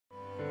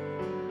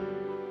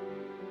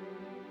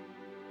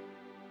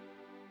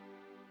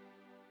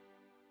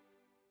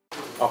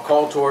I'll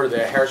call to order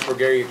the Harrisburg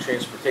Area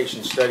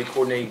Transportation Study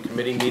Coordinating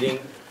Committee meeting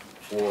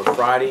for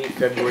Friday,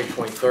 February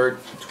 23rd,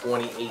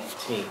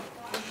 2018.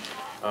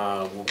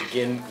 We'll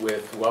begin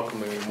with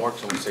welcoming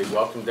remarks. I'm going to say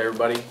welcome to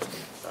everybody.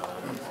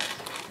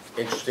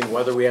 Interesting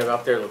weather we have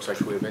out there. Looks like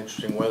we have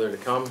interesting weather to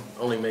come.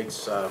 Only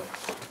makes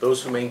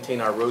those who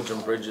maintain our roads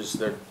and bridges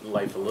their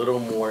life a little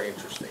more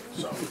interesting.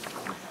 So,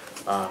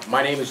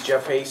 my name is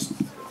Jeff Haste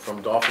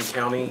from Dauphin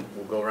County.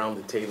 We'll go around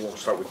the table. We'll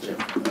start with Jim.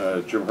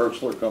 Jim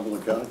Hertzler,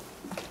 Cumberland County.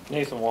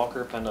 Nathan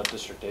Walker, PennDOT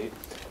District 8.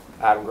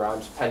 Adam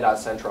Grimes, PennDOT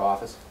Central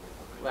Office.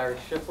 Larry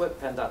Shiflett,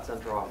 PennDOT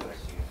Central Office.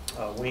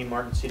 Wayne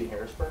Martin, City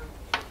Harrisburg.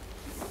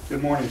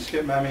 Good morning,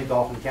 Skip Memmy,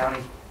 Dauphin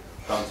County.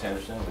 Don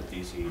Sanderson with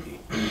DCED.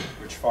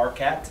 Rich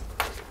Farcat.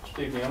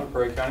 Steve Neal,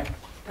 Prairie County.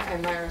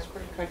 And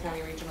Harrisburg,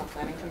 County Regional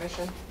Planning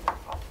Commission.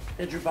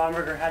 Andrew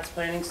Baumberger, HATS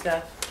Planning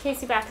Staff.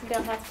 Casey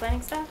Baxendale, HATS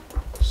Planning Staff.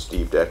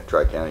 Steve Deck,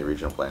 Tri-County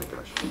Regional Planning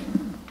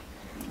Commission.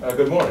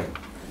 Good morning.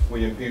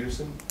 William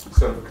Peterson,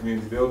 Center for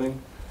Community Building,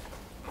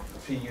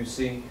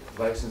 PUC,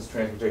 Licensed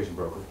Transportation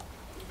Broker.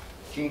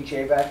 Gene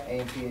Chavac,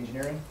 A&P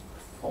Engineering.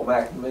 Paul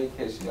McNamee,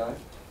 KCI.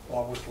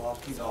 Paul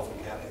Wisłowski, Dauphin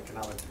County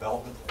Economic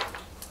Development.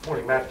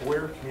 Morning, Matt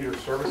Boyer, Commuter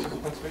Services,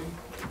 Pennsylvania.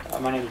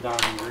 My name is Don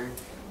Green.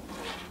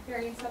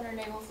 Hearing Center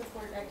Naval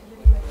Support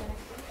Activity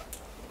Mechanics.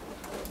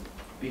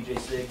 BJ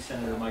Sig,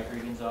 Senator Mike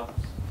Regan's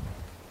office.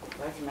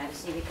 Roger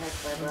Madison,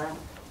 because Barbara.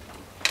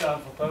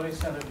 John Fapoli,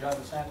 Senator John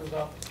DeSanto's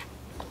office.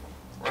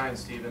 Ryan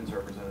Stevens,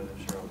 Representative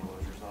Cheryl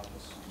Delozier's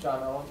office.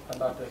 John Owens,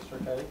 PennDOT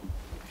District 8.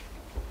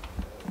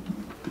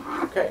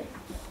 Okay,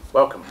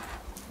 welcome.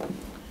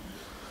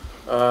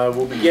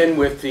 We'll begin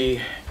with the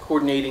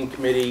coordinating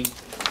committee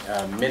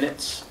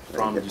minutes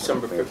from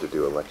December 5th. We have to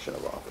do election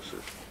of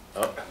officers.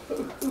 Oh, I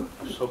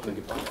was hoping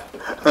to get by that.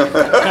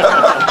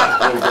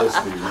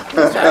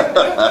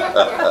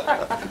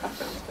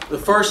 The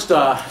first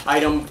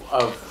item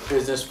of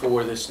business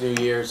for this New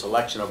Year's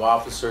election of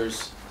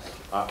officers.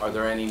 Are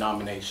there any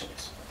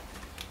nominations?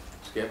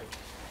 Skip?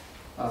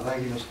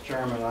 Thank you, Mr.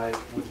 Chairman. I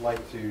would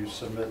like to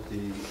submit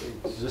the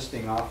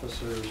existing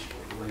officers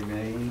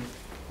remain,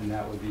 and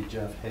that would be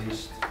Jeff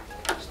Haste,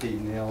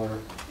 Steve Naylor,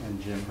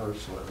 and Jim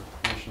Hertzler.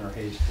 Commissioner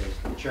Haste as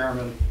the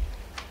chairman,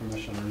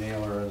 Commissioner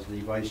Naylor as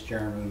the vice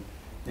chairman,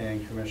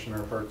 and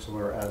Commissioner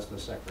Hertzler as the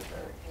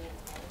secretary.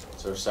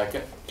 Is there a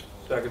second?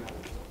 Second.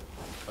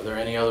 Are there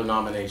any other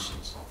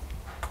nominations?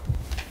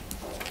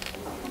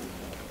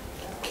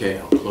 Okay,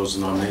 I'll close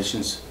the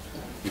nominations.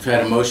 You've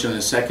had a motion and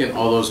a second.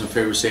 All those in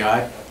favor say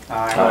aye.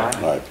 Aye.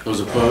 Aye. Those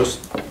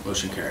opposed?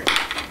 Motion carried.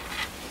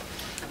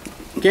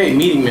 Okay,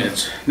 meeting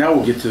minutes. Now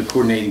we'll get to the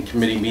coordinating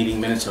committee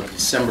meeting minutes of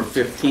December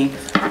 15th.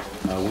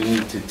 We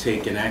need to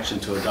take an action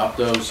to adopt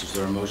those. Is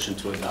there a motion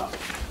to adopt?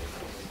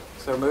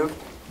 So moved.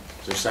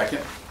 Is there a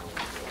second?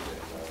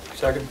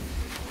 Second.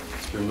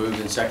 It's been moved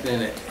and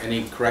seconded.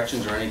 Any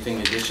corrections or anything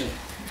in addition?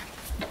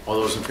 All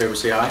those in favor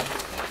say aye.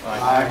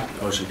 Aye.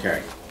 Motion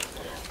carried.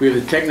 We have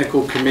the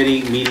technical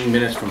committee meeting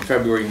minutes from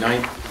February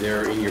 9th.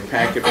 They're in your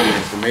packet for your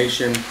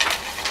information.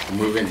 We'll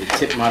move into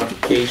tip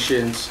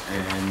modifications.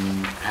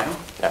 And Adam?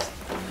 Yes.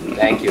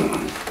 Thank you.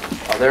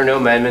 There are no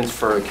amendments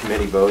for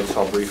committee votes,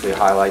 so I'll briefly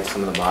highlight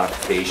some of the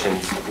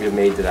modifications we have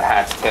made to the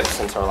HATS tips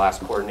since our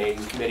last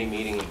coordinating committee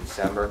meeting in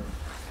December.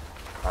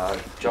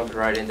 Jumping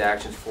right into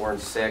actions 4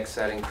 and 6,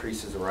 that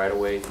increases the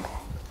right-of-way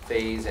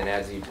phase and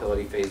adds the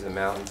utility phase of the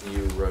Mountain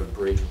View Road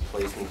Bridge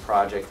Replacement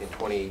Project in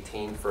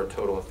 2018 for a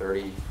total of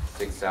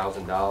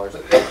 $36,000.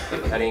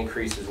 That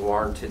increase is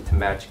warranted to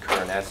match the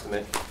current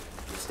estimate.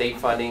 State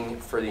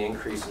funding for the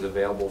increase is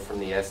available from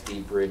the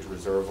SD Bridge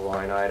Reserve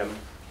line item.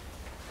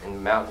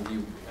 And Mountain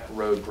View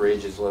Road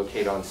Bridge is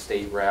located on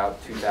State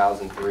Route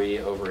 2003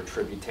 over a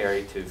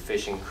tributary to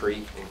Fishing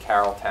Creek in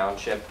Carroll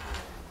Township.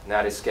 And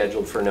that is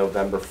scheduled for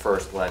November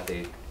 1st let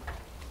date.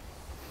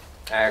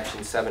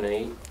 Action 7 and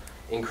 8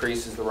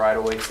 increases the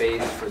right-of-way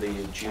phase for the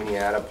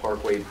Juniata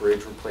Parkway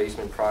Bridge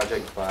Replacement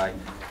Project by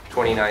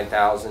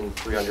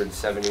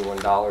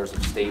 $29,371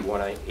 of State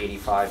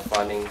 185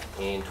 funding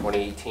in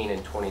 2018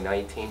 and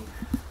 2019.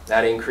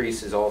 That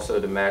increase is also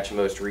to match the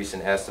most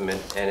recent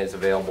estimate and is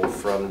available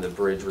from the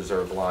Bridge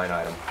Reserve line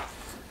item.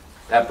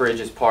 That bridge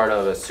is part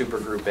of a super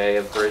group A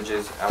of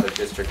bridges out of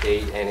District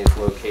 8 and is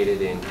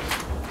located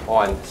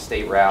on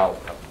State Route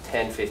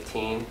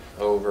 1015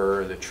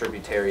 over the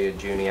tributary of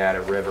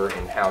Juniata River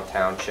in Howe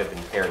Township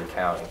in Perry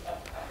County.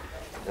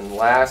 And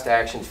last,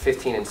 actions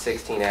 15 and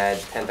 16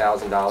 adds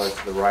 $10,000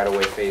 to the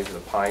right-of-way phase of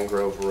the Pine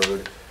Grove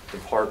Road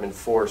Department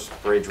Force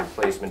Bridge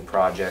Replacement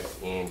Project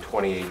in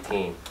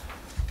 2018.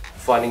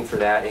 Funding for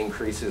that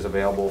increase is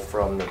available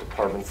from the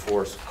Department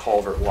Force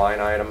Culvert line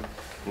item,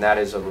 and that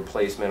is a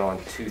replacement on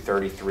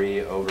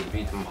 233 over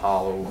Beetham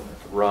Hollow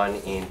Run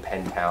in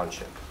Penn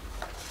Township.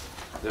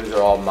 Those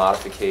are all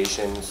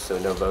modifications, so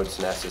no votes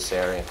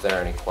necessary. If there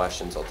are any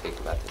questions, I'll take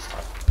them at this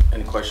time.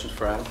 Any questions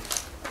for Adam?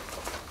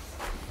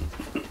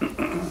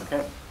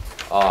 Okay.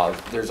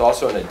 There's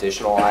also an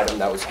additional item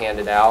that was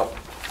handed out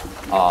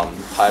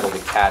titled the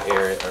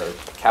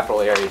Capital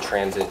Area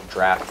Transit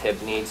Draft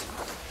Tip Needs.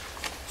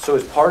 So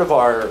as part of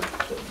our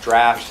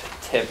draft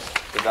TIP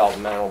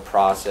developmental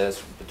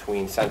process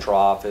between central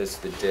office,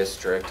 the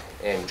district,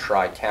 and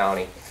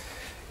Tri-County,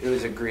 it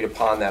was agreed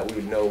upon that we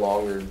would no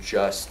longer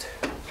just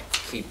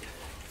keep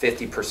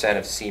 50%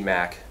 of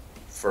CMAQ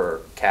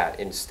for CAT.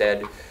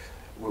 Instead,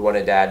 we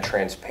wanted to add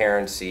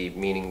transparency,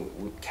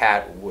 meaning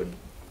CAT would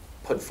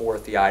put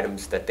forth the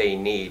items that they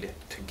need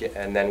to get,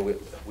 and then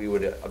we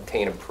would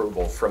obtain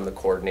approval from the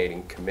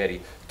coordinating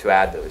committee to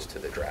add those to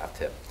the draft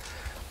TIP.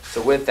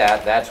 So with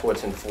that, that's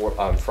what's in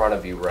front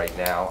of you right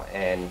now,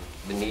 and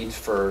the needs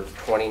for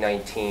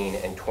 2019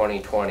 and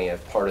 2020 as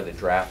part of the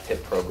draft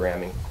TIP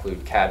program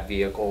include CAT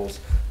vehicles,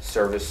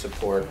 service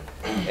support,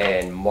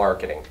 and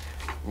marketing.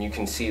 And you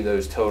can see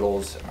those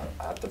totals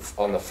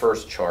on the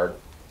first chart,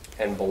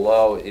 and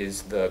below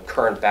is the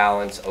current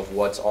balance of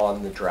what's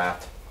on the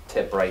draft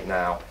TIP right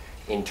now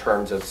in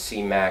terms of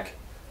CMAQ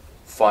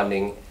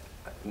funding,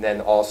 and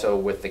then also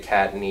with the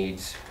CAT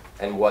needs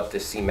and what the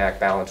CMAQ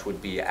balance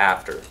would be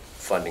after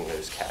funding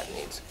those CAT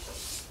needs.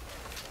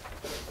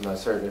 I'm not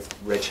certain if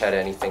Rich had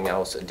anything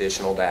else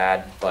additional to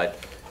add, but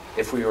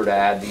if we were to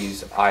add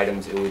these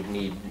items, it would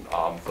need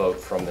vote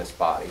from this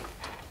body.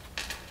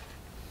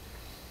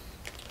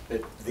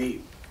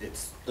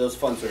 Those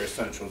funds are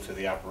essential to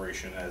the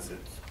operation as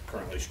it's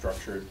currently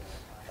structured.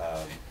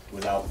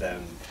 Without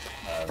them,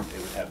 it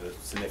would have a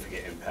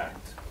significant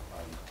impact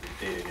on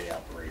the day-to-day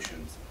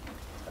operations.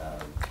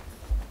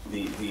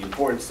 The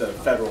importance of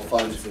federal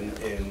funds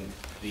in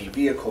the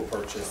vehicle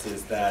purchase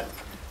is that,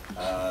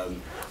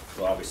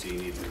 well, obviously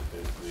you need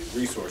the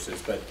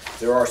resources, but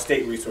there are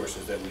state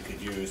resources that we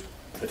could use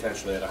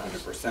potentially at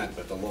 100%,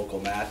 but the local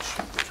match,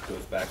 which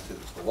goes back to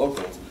the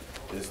locals,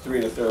 is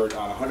 3 1/3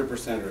 on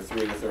 100% or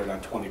 3 1/3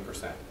 on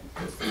 20%.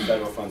 Because the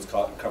federal funds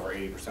cover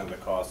 80% of the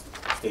cost,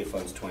 state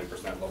funds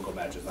 20%, local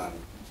matches on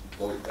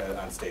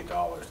state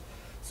dollars.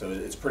 So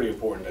it's pretty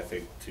important, I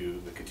think,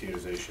 to the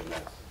continuization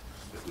that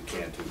if we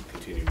can to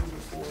continue moving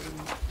forward in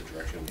the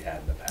direction we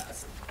had in the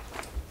past.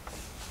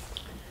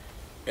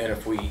 And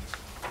if we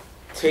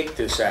take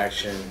this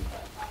action,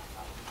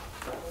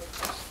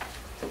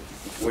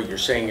 what you're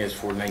saying is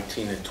for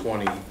 19 and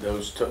 20,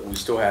 we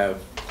still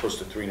have close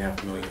to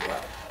 $3.5 million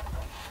left.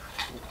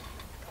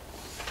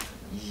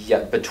 Yeah,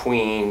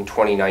 between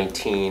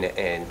 2019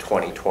 and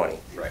 2020.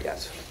 Right.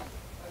 Yes.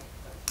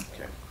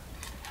 Okay.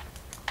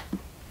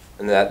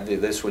 And that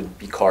this would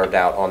be carved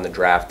out on the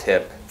draft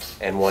TIP,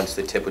 and once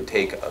the TIP would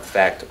take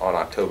effect on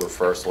October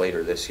 1st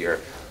later this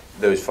year,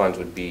 those funds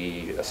would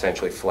be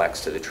essentially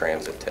flexed to the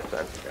transit TIP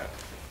then. Okay.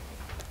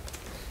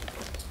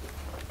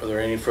 Are there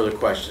any further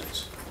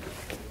questions?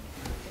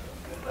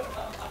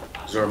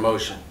 Is there a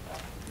motion?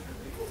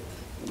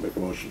 I'll make a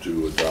motion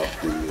to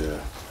adopt the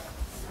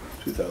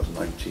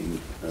 2019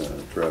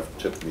 draft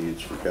TIP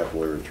needs for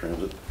capital area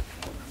transit.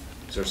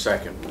 Is there a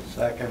second?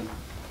 Second.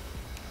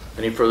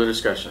 Any further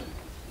discussion?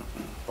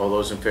 All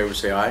those in favor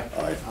say aye.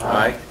 Aye.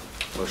 Aye.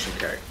 Motion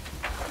carried.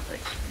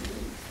 Thanks.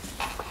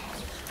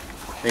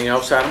 Anything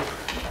else, Adam?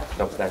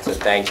 Nope, that's it.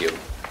 Thank you.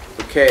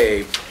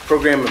 Okay,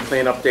 program and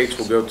plan updates.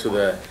 We'll go to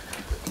the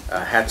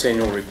HAT's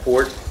annual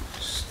report.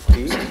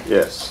 Steve?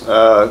 Yes,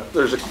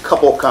 there's a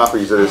couple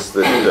copies of this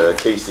that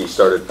Casey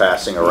started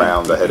passing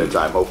around ahead of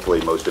time.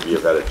 Hopefully most of you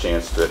have had a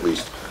chance to at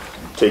least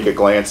take a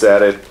glance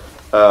at it.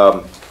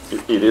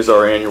 It is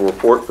our annual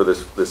report for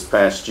this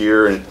past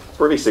year, and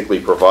basically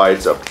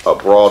provides a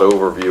broad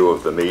overview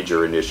of the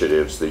major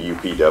initiatives, the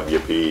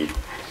UPWP,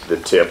 the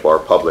TIP, our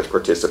public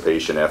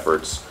participation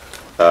efforts,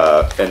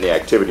 and the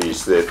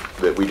activities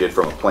that we did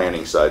from a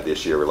planning side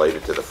this year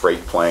related to the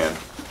freight plan,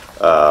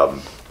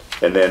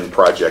 and then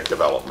project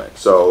development.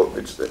 So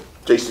it's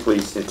basically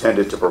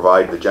intended to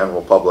provide the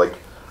general public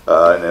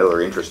and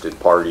other interested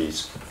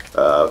parties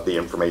the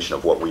information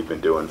of what we've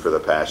been doing for the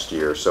past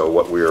year. So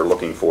what we are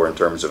looking for in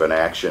terms of an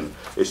action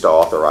is to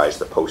authorize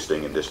the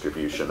posting and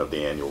distribution of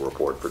the annual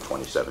report for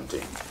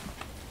 2017.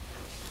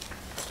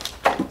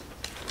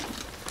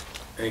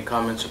 Any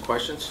comments or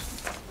questions?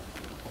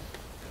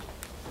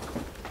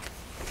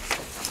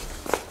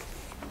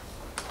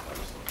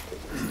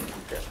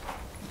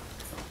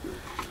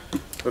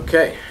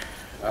 Okay,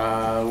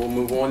 we'll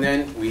move on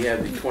then. We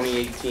have the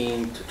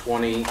 2018 to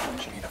 20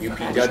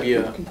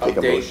 UPW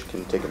update.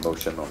 Can take a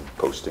motion on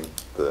posting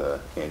the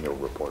annual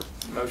report.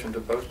 Motion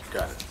to post.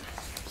 Got it.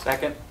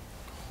 Second.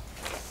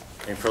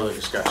 Any further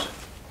discussion?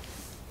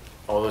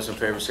 All those in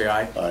favor say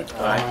aye. Aye.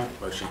 Aye.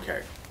 Motion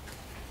carried.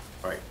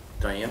 All right,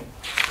 Diane?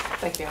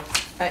 Thank you.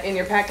 In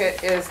your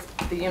packet is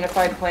the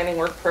Unified Planning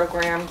Work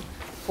Program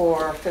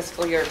for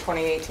fiscal year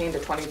 2018 to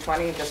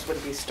 2020. This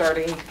would be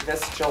starting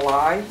this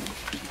July.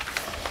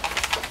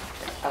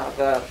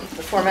 The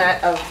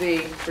format of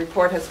the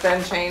report has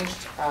been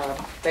changed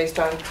based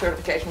on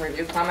certification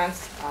review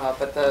comments,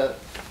 but the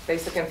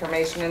basic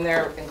information in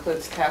there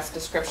includes task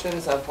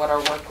descriptions of what our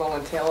work will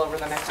entail over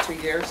the next 2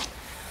 years.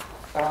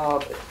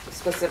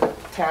 Specific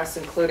tasks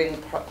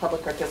including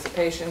public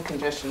participation,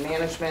 congestion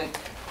management,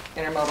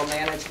 intermodal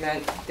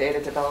management,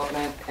 data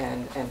development,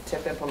 and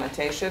TIP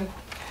implementation.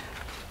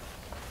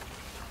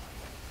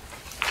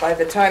 By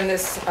the time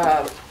this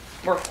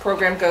work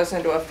program goes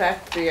into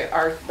effect,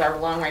 our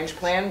long-range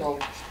plan will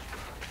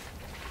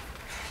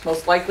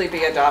most likely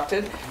be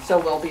adopted. So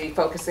we'll be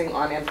focusing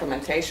on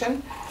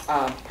implementation,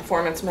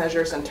 performance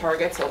measures and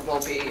targets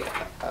will be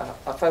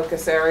a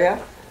focus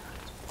area.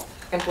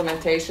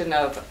 Implementation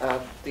of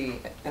the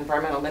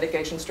environmental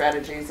mitigation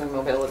strategies and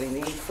mobility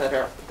needs that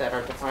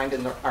are defined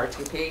in the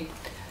RTP,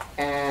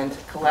 and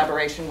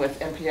collaboration with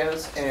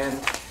MPOs and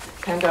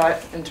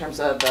PennDOT in terms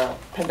of the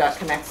PennDOT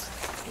Connects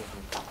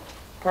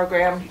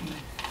program,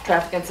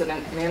 traffic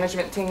incident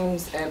management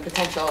teams, and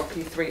potential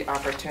P3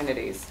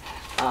 opportunities.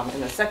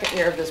 In the second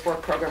year of this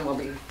work program, we'll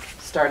be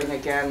starting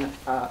again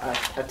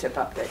a TIP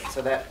update.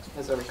 So that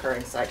is a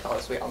recurring cycle,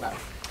 as we all know.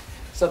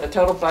 So the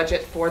total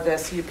budget for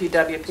this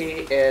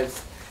UPWP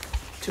is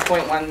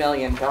 $2.1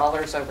 million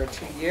over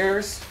 2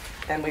 years.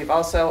 And we've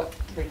also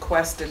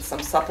requested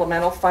some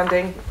supplemental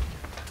funding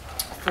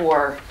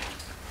for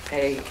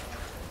a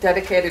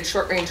dedicated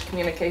short-range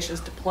communications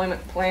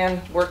deployment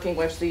plan, working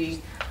with the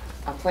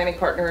planning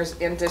partners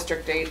in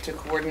District 8 to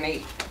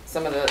coordinate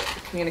some of the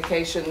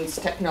communications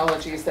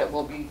technologies that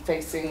we'll be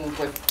facing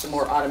with the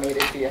more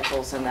automated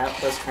vehicles and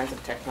those kinds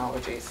of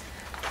technologies.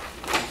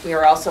 We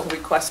are also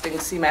requesting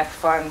CMAQ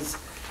funds,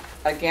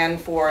 again,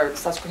 for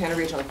Susquehanna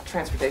Regional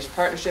Transportation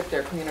Partnership,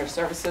 their community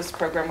services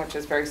program, which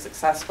is very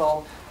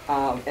successful,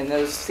 and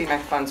those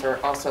CMAQ funds are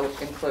also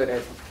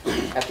included.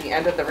 At the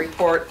end of the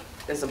report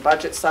is a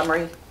budget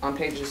summary on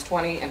pages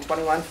 20 and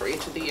 21 for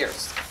each of the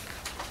years.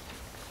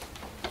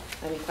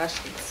 Any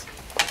questions?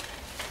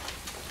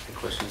 Any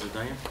questions of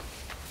Diane?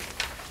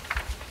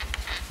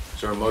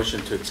 Is there a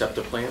motion to accept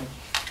the plan?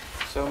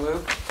 So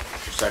moved.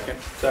 Second?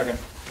 Second.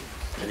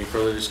 Any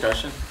further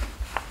discussion?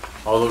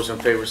 All those in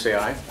favor say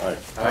aye. Aye.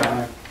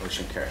 Aye.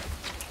 Motion carried.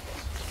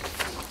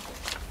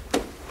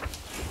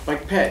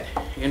 Mike Pett,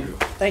 Andrew.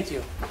 Thank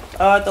you.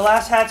 At the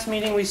last HATS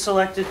meeting, we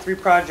selected 3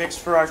 projects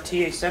for our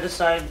TA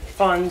set-aside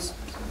funds.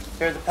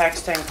 They're the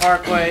Paxton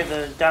Parkway,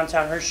 the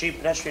downtown Hershey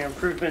pedestrian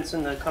improvements,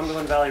 and the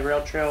Cumberland Valley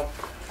Rail Trail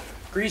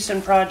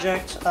Greason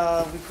project.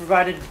 We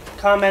provided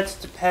comments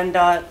to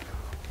PennDOT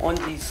on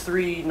the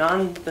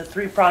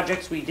three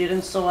projects we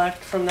didn't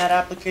select from that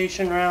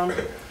application round.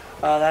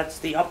 That's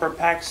the Upper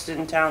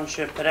Paxton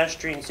Township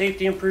pedestrian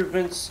safety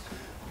improvements,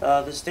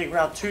 the State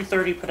Route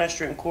 230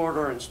 pedestrian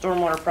corridor and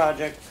stormwater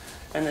project,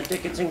 and the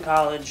Dickinson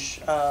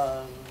College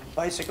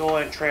bicycle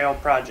and trail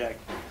project.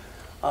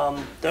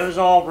 Those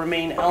all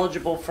remain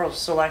eligible for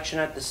selection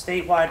at the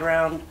statewide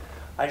round.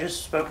 I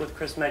just spoke with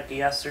Chris Metke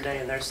yesterday,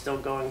 and they're still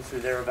going through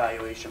their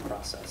evaluation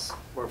process.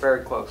 We're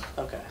very close.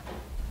 Okay.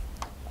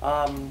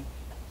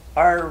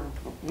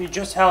 We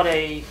just held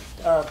a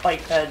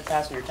bike ped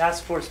passenger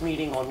task force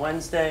meeting on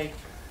Wednesday.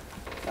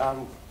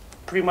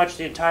 Pretty much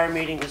the entire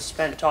meeting is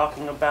spent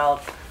talking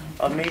about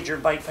a major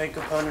bike ped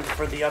component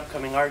for the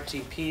upcoming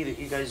RTP that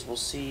you guys will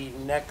see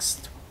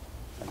next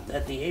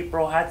at the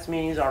April HATS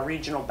meetings, our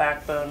regional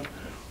backbone.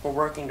 We're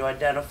working to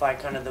identify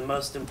kind of the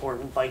most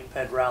important bike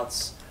ped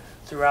routes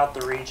throughout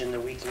the region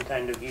that we can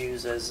kind of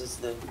use as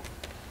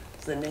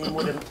the name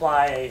would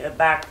imply, a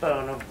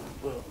backbone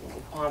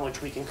upon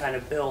which we can kind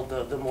of build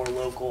the more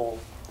local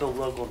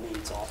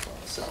needs off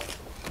of. So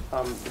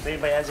if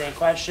anybody has any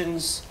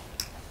questions,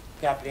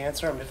 be happy to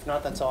answer them. If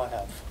not, that's all I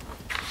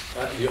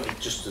have.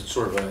 Just a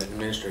sort of an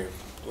administrative.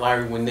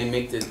 Larry, when they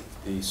make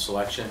the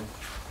selection,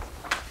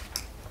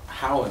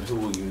 how and who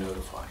will you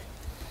notify?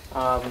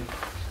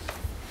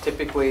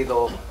 Typically, I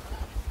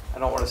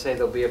don't want to say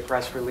there'll be a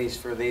press release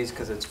for these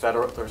because it's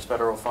there's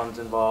federal funds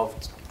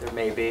involved. There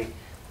may be,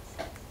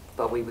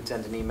 but we would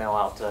send an email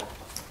out to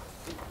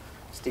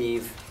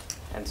Steve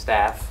and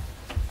staff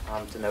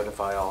to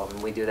notify all of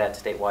them. We do that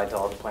statewide to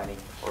all the planning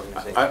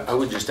organizations. I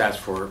would just ask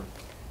for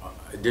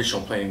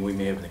additional planning we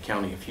may have in the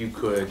county. If you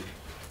could,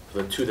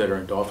 for the 2 that are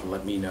in Dauphin,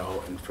 let me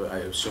know, and I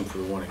assume for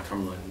the one in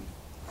Cumberland,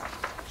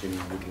 Jimmy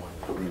would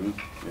want to know.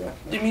 Yeah.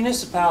 The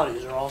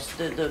municipalities are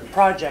also, the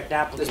project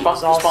applicants The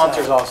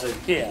sponsors also,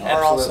 yeah,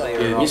 are also.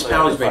 absolutely. Yeah,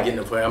 municipalities may get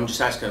notified. I'm just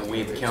asking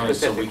we at the county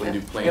so we can do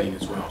planning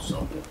as well,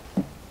 so.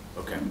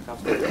 Okay.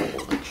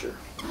 Sure.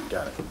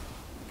 Got it.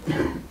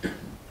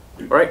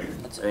 All right,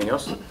 anything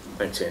else?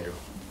 Thanks, Andrew.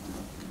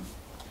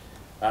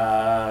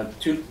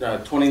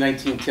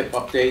 2019 TIP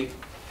update.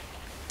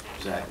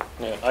 Is that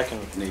Yeah, I can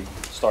Nate?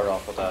 start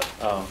off with that.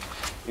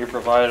 You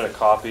provided a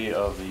copy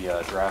of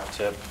the draft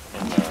tip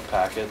in the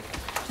packet.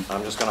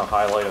 I'm just going to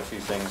highlight a few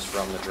things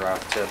from the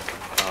draft tip.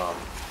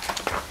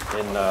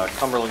 In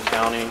Cumberland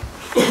County,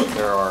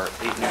 there are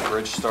 8 new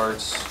bridge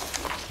starts,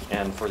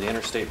 and for the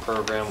interstate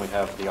program, we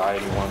have the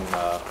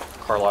I-81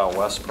 Carlisle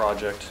West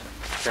project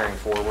carrying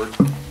forward.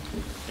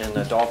 In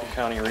the Dauphin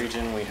County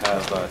region, we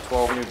have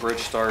 12 new bridge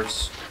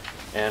starts,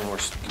 and we're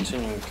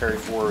continuing to carry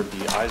forward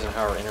the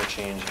Eisenhower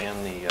interchange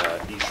and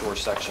the East Shore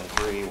Section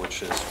 3,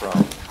 which is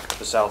from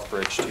the South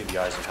Bridge to the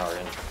Eisenhower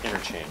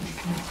interchange.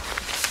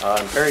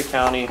 In Perry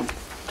County,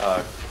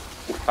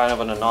 kind of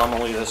an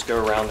anomaly this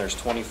go around, there's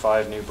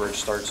 25 new bridge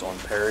starts on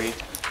Perry.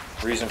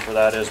 Reason for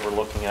that is we're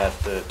looking at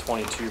the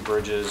 22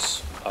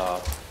 bridges,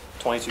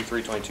 22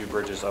 322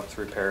 bridges up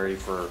through Perry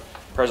for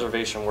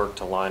preservation work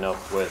to line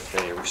up with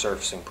a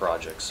resurfacing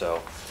project.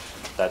 So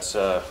that's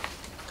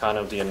kind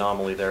of the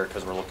anomaly there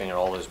because we're looking at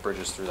all those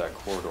bridges through that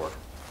corridor.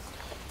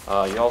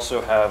 You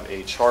also have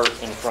a chart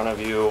in front of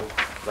you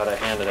that I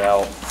handed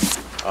out.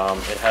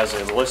 It has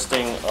a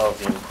listing of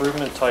the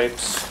improvement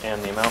types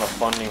and the amount of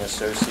funding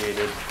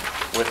associated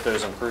with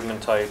those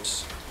improvement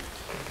types.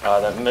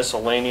 That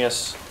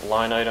miscellaneous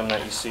line item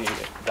that you see,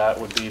 that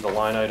would be the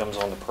line items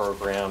on the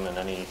program and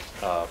any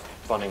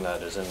funding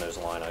that is in those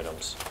line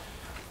items.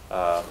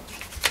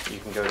 You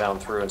can go down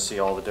through and see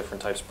all the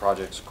different types of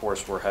projects. Of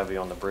course, we're heavy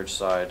on the bridge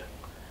side.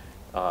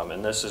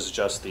 And this is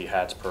just the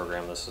HATS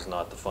program. This is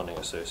not the funding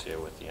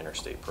associated with the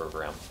interstate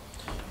program.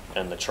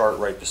 And the chart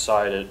right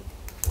beside it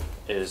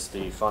is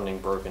the funding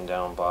broken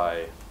down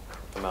by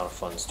amount of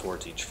funds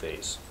towards each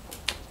phase.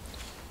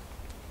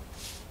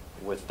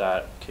 With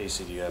that,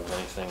 Casey, do you have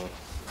anything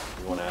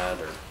you want to add?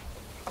 Or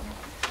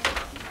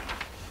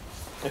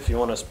if you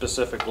want a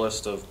specific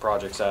list of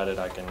projects added,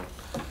 I can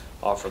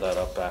offer that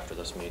up after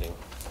this meeting.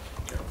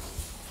 Okay.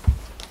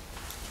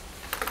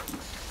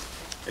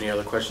 Any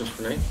other questions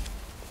for Nate?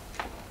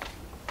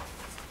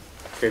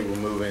 Okay, we'll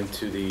move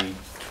into the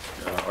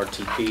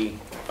RTP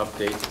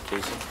update.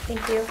 Casey?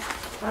 Thank you.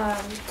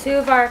 Two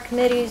of our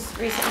committees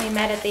recently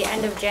met at the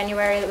end of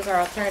January. It was our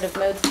Alternative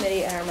Modes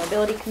Committee and our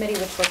Mobility Committee,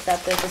 which looked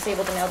at the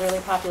disabled and elderly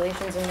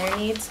populations and their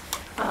needs.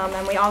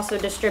 And we also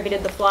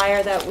distributed the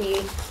flyer that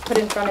we put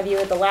in front of you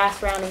at the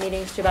last round of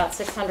meetings to about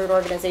 600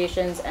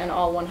 organizations and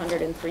all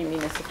 103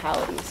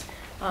 municipalities.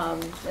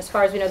 As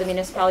far as we know, the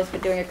municipalities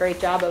have been doing a great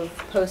job of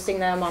posting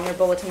them on their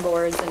bulletin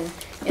boards and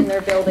in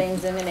their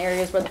buildings and in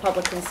areas where the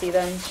public can see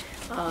them.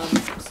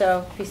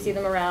 So if you see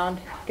them around,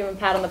 give them a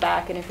pat on the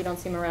back, and if you don't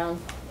see them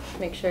around,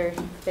 make sure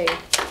they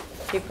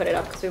do put it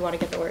up because we want to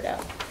get the word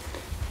out.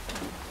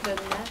 Other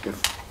than that,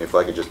 If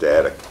I could just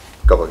add a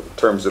couple in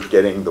terms of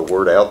getting the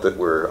word out that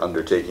we're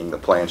undertaking the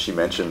plan. She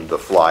mentioned the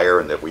flyer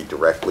and that we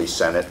directly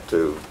sent it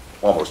to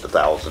almost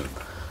 1,000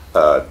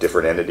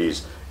 different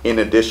entities. In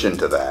addition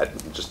to that,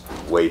 just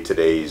the way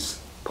today's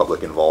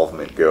public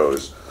involvement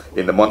goes,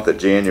 in the month of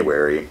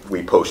January,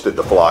 we posted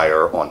the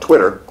flyer on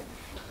Twitter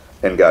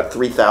and got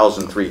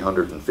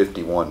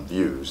 3,351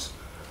 views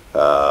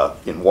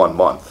in 1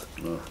 month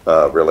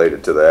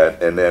related to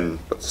that. And then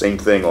same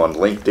thing on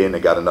LinkedIn,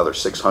 it got another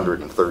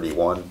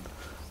 631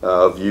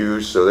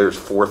 views. So there's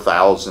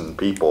 4,000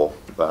 people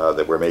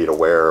that were made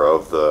aware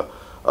of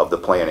the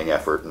planning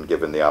effort and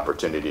given the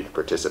opportunity to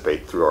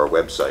participate through our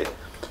website.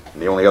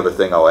 And the only other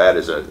thing I'll add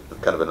is a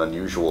kind of an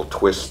unusual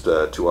twist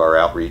to our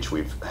outreach.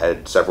 We've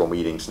had several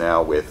meetings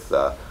now with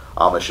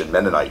Amish and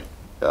Mennonite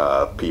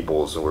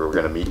peoples, and we're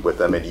going to meet with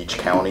them in each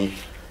county,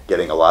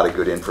 getting a lot of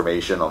good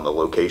information on the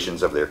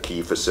locations of their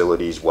key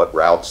facilities, what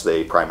routes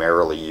they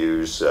primarily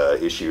use,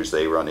 issues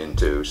they run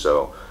into.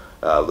 So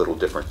a little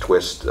different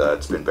twist.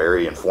 It's been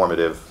very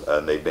informative,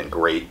 and they've been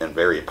great and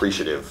very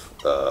appreciative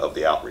of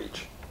the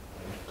outreach.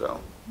 So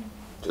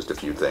just a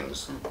few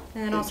things.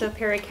 and then also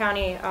Perry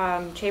County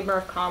Chamber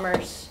of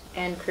Commerce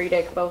and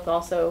CREDIC both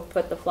also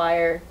put the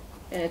flyer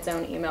in its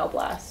own email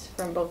blast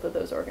from both of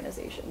those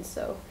organizations.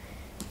 So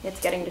it's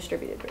getting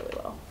distributed really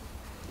well.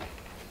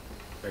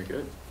 Very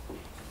good.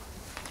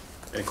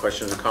 Any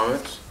questions or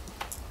comments?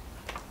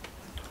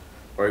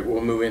 All right,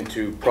 we'll move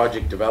into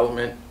project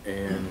development,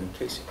 and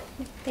Casey.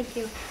 Thank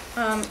you.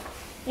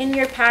 In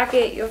your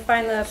packet, you'll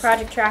find the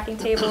project tracking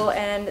table,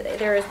 and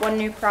there is one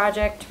new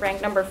project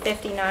ranked number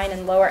 59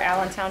 in Lower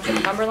Allen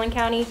Township, Cumberland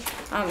County.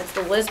 It's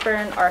the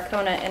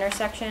Lisburn-Arcona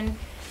intersection.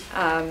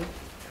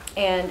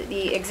 And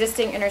the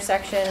existing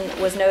intersection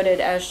was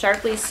noted as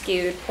sharply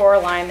skewed, poor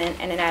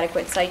alignment, and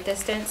inadequate sight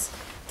distance,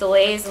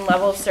 delays and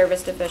level of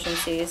service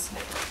deficiencies.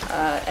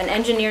 An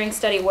engineering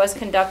study was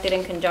conducted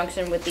in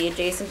conjunction with the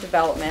adjacent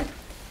development.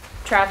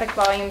 Traffic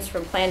volumes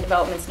from planned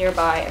developments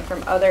nearby and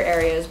from other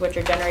areas which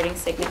are generating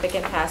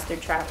significant pass-through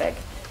traffic.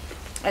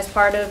 As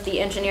part of the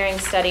engineering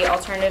study,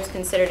 alternatives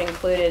considered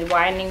included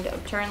widening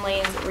of turn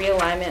lanes,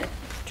 realignment,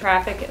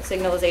 traffic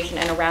signalization,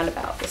 and a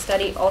roundabout. The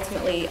study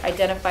ultimately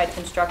identified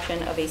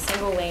construction of a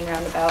single-lane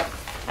roundabout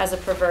as a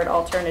preferred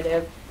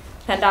alternative.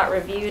 PennDOT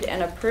reviewed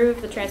and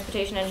approved the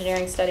transportation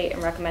engineering study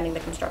and recommending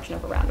the construction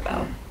of a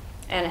roundabout.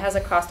 And it has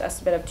a cost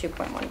estimate of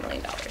 $2.1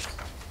 million.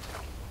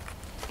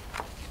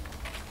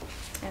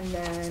 And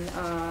then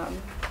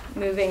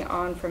moving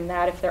on from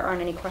that, if there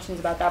aren't any questions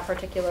about that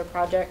particular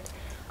project.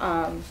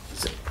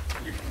 Is it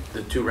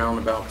the two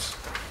roundabouts?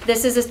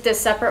 This is a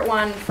separate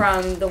one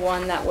from the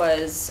one that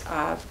was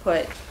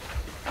put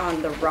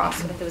on the Ross.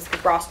 I think it was the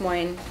Ross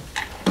Moyne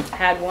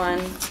had one.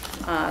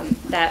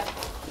 That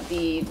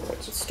the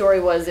story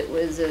was it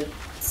was a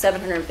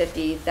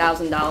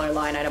 $750,000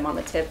 line item on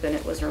the tip, and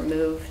it was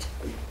removed,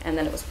 and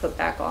then it was put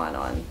back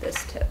on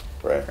this tip.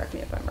 Right. Correct me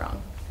if I'm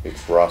wrong.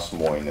 It's Ross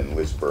Moyne and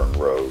Lisburn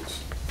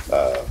Roads.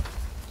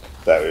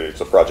 It's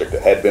a project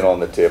that had been on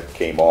the tip,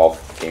 came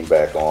off, came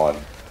back on.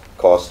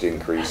 Cost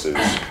increases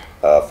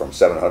from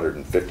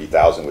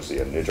 $750,000 was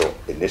the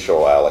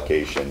initial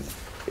allocation.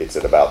 It's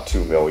at about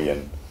 $2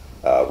 million.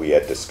 We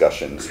had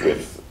discussions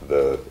with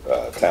the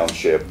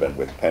township and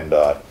with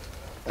PennDOT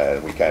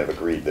And we kind of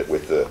agreed that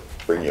with the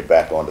bringing it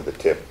back onto the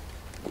tip,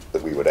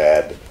 that we would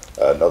add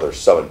another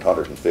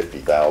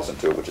 $750,000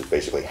 to it, which is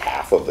basically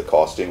half of the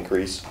cost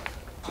increase.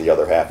 The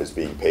other half is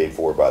being paid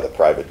for by the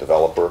private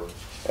developer.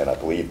 And I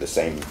believe the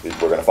same, we're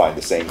going to find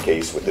the same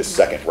case with this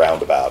second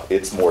roundabout.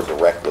 It's more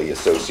directly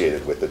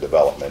associated with the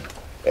development,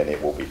 and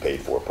it will be paid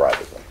for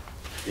privately.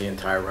 The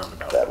entire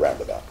roundabout? That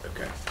roundabout.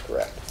 Okay.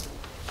 Correct.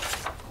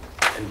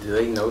 And do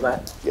they know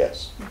that?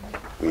 Yes.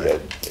 We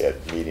had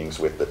meetings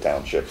with the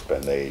township,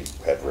 and they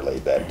had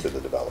relayed that to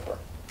the developer.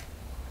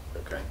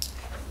 Okay.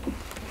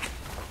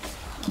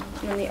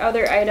 And then the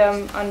other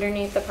item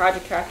underneath the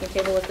project tracking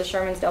table was the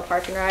Shermansdale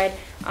Park and Ride.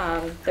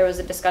 There was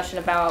a discussion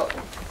about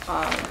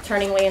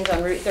turning lanes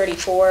on Route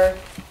 34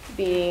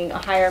 being a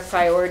higher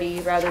priority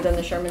rather than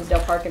the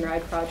Shermansdale Park and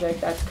Ride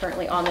project that's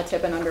currently on the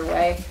tip and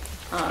underway.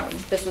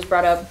 This was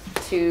brought up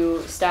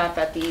to staff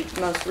at the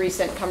most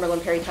recent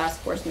Cumberland Perry Task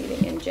Force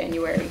meeting in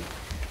January.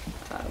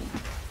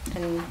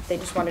 And they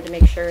just wanted to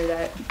make sure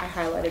that I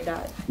highlighted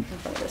that in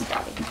front of this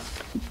body.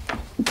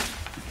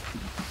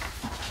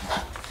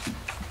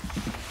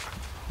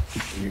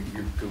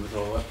 You're good with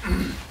all that?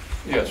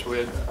 Yes,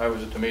 I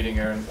was at the meeting,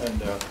 Aaron,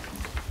 and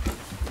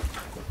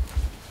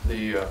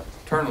the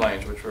turn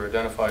lanes, which were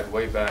identified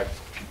way back,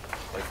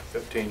 like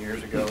 15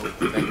 years ago, I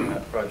think when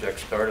that project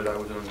started. I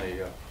was on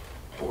the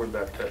board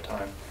back at that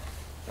time.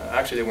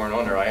 Actually, they weren't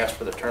on there. I asked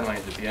for the turn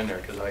lanes to be in there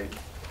because I'm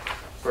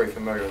very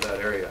familiar with that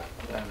area.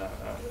 And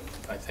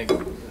I think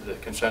the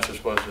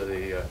consensus was at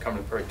the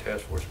Cumberland Prairie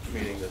Task Force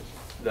meeting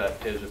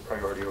that is a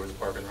priority over the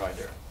park and ride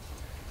there.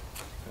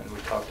 And we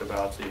talked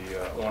about the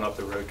one up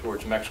the road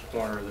towards Mex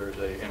Corner. There's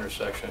a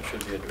intersection that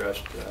should be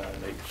addressed.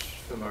 Nate's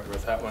familiar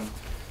with that one.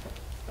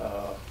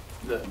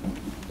 That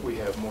we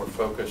have more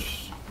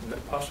focus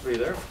possibly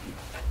there,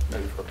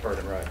 maybe for park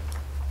and ride.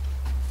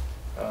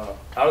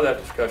 Out of that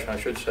discussion, I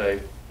should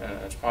say, and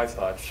it's my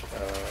thoughts,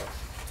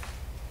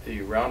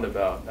 the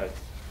roundabout at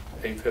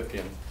 850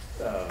 and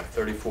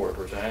 34, if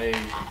there's any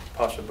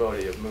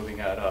possibility of moving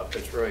that up.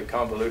 It's very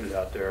convoluted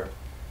out there,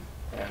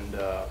 and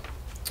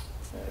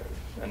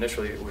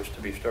initially it was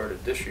to be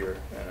started this year,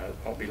 and it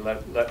won't be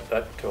let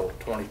till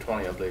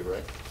 2020, I believe,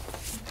 right?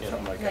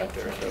 Something like that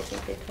there. So,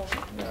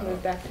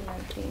 Move back to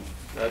 19.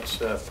 that's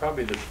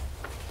probably the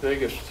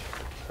biggest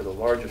or the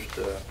largest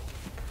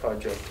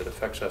project that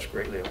affects us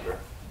greatly over there.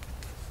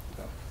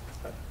 So,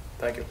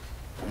 thank you.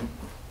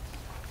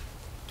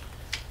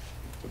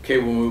 Okay,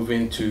 we'll move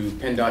into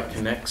PennDOT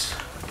Connects.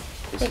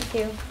 Thank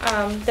you.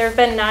 There have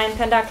been 9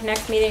 PennDOT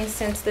Connect meetings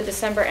since the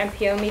December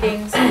MPO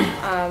meetings.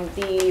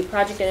 The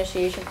project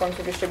initiation forms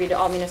are distributed to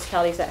all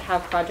municipalities that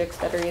have projects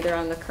that are either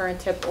on the current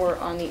tip or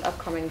on the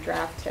upcoming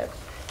draft tip.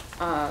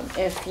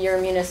 If your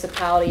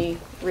municipality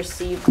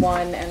received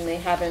one and they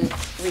haven't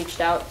reached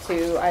out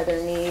to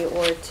either me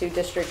or to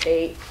District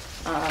 8,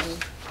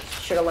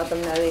 should have let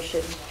them know they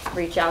should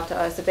reach out to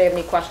us if they have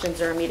any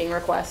questions or a meeting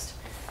request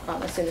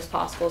as soon as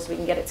possible so we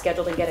can get it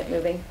scheduled and get it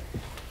moving.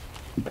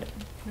 But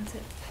that's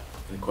it.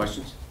 Any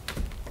questions?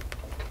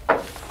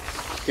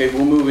 Okay,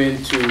 we'll move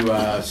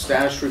into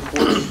status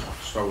reports.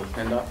 Start with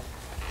PennDOT.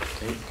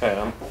 Okay,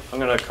 I'm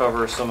going to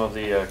cover some of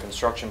the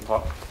construction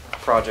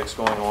projects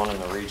going on in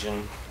the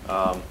region.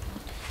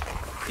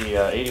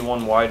 The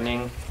 81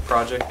 widening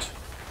project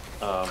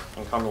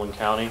in Cumberland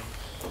County.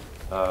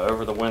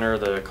 Over the winter,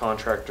 the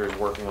contractor is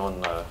working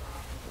on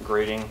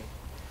grading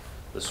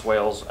the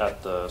swales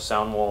at the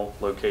sound wall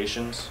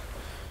locations,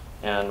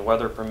 and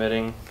weather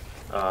permitting,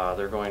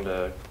 they're going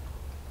to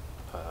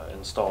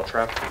install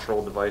traffic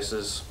control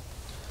devices,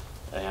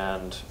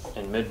 and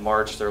in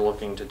mid-March they're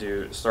looking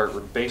to start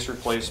with base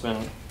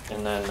replacement,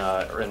 and then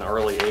in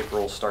early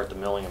April start the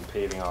milling and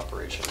paving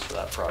operations for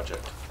that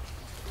project.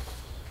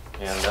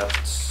 And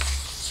that's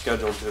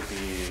scheduled to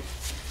be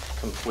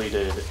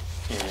completed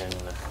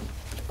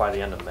by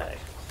the end of May.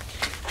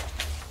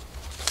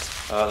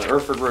 The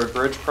Harrisburg Road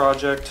Bridge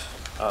project,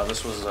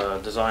 this was a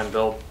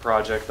design-build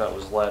project that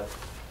was let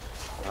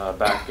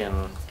back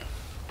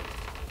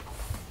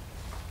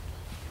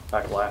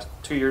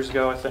 2 years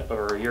ago, I think,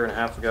 or a year and a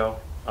half ago.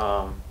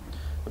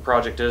 The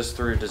project is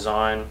through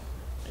design,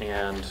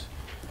 and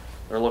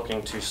they're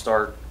looking to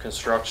start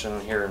construction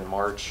here in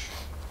March.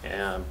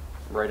 And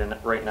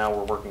right now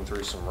we're working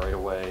through some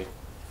right-of-way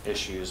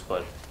issues,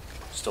 but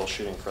still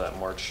shooting for that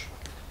March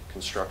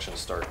construction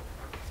start.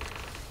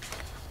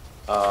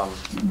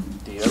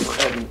 The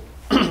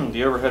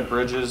overhead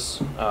bridges,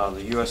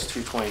 the US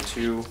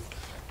 222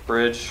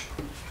 bridge,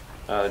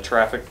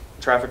 traffic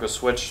was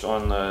switched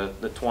on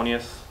the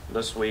 20th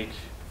this week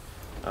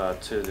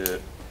to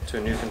a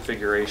new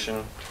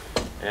configuration,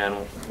 and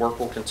work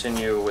will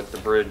continue with the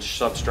bridge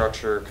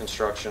substructure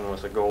construction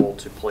with a goal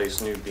to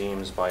place new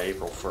beams by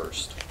April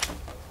 1st.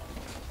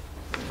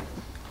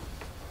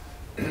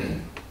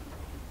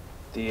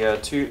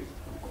 The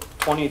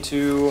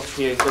 22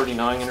 PA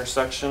 39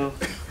 intersection,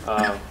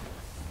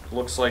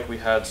 looks like we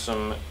had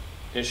some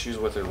issues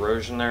with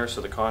erosion there,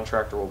 so the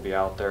contractor will be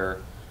out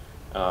there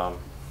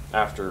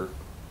after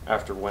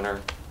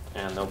winter,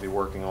 and they'll be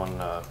working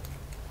on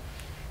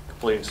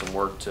completing some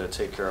work to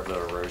take care of the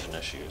erosion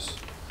issues.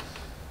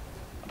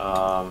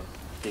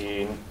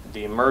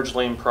 The merge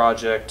lane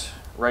project,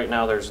 right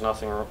now there's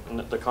nothing,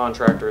 the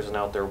contractor isn't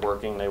out there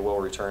working. They will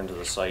return to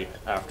the site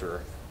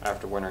after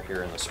winter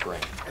here in the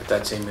spring. At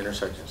that same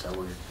intersection, is that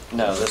where you're?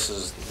 No, this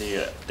is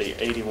the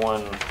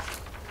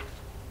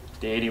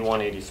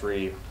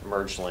 81-83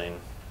 merge lane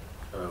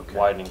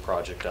widening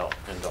project out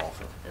in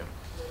Dolphin.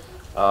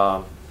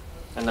 Yeah.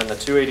 And then the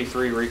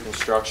 283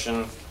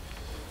 reconstruction,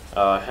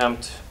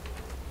 Hempt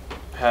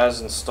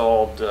has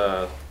installed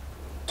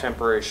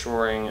temporary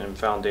shoring and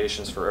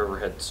foundations for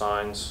overhead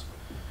signs,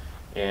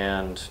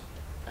 and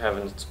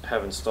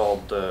have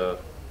installed the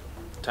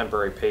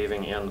temporary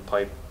paving and the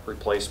pipe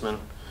replacement.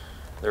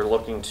 They're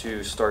looking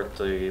to start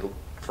the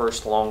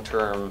first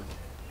long-term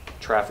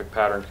traffic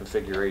pattern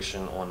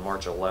configuration on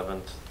March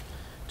 11th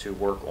to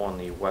work on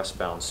the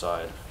westbound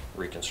side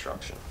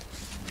reconstruction.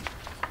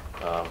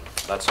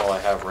 That's all I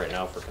have right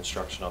now for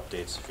construction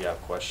updates. If you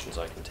have questions,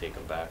 I can take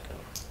them back and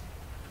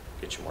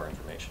get you more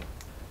information.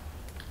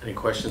 Any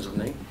questions of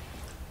Nate?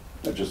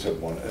 I just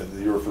have one.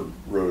 The Harrisburg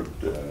Road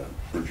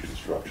bridge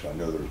construction, I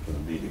know there's been a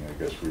meeting, I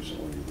guess,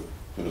 recently with the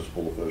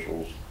municipal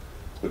officials,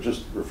 but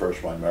just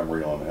refresh my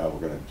memory on how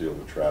we're going to deal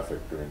with traffic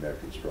during that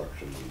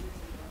construction.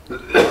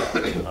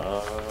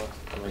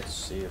 Let me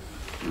see if...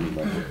 You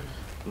remember?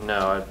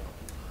 No,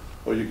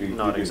 Well, you can,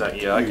 not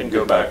exactly. Yeah, I can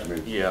go back.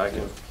 Yeah, I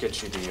can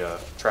get you the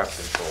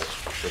traffic controls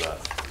for that.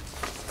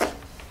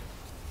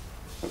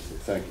 Okay,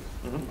 thank you.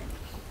 Mm-hmm.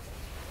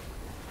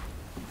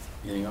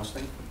 Anything else,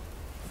 Nate?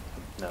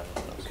 No.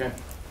 Okay.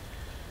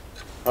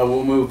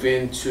 We'll move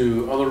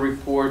into other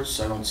reports.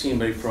 I don't see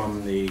anybody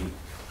from the,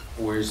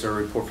 or is there a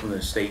report from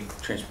the State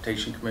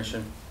Transportation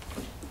Commission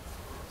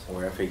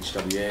or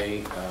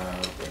FHWA?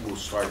 We'll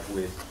start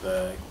with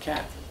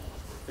Kat.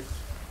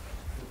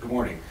 Good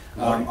morning.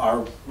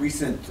 Our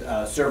recent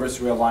service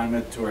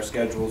realignment to our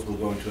schedules will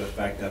go into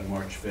effect on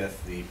March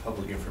 5th. The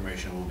public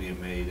information will be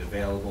made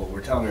available.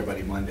 We're telling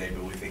everybody Monday,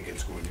 but we think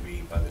it's going to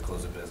be by the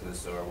close of business,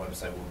 so our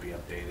website will be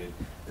updated.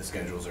 The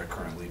schedules are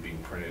currently being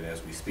printed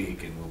as we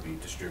speak and will be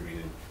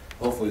distributed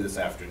hopefully this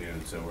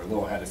afternoon, so we're a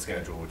little ahead of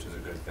schedule, which is a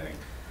good thing.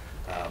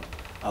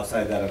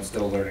 Outside that, I'm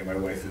still learning my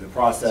way through the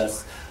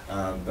process,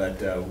 but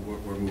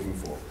we're moving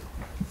forward.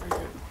 Very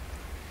good.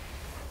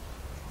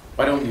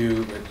 Why don't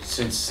you,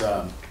 since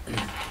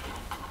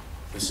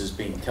this is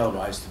being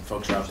televised and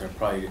folks are out there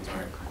probably didn't,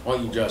 why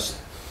don't you just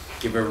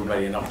give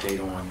everybody an update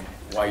on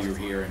why you're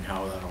here and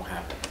how that'll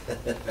happen?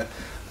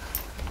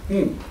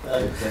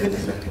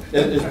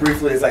 As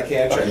briefly as I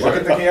can. Should I look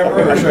at the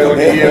camera or should I look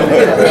at you?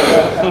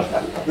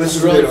 This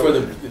is really for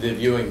the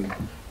viewing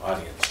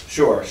audience.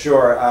 Sure.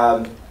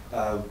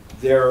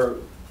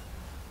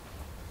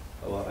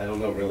 Well, I don't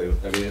know really.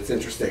 I mean, it's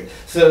interesting.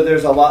 So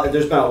there's been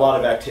a lot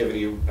of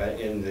activity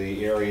in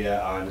the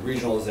area on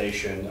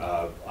regionalization.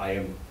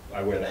 I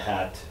wear the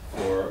hat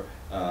for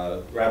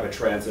Rapid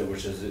Transit,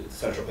 which is the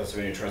Central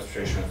Pennsylvania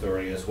Transportation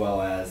Authority, as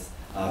well as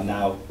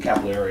now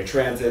Capital Area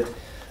Transit.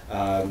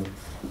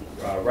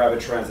 Rapid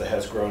Transit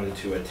has grown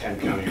into a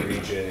 10-county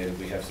region, and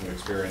we have some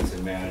experience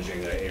in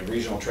managing a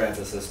regional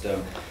transit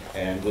system.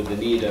 And with the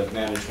need of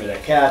management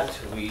at CAT,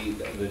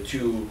 the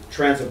two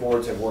transit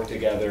boards have worked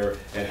together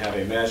and have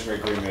a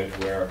management agreement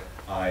where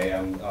I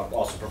am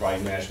also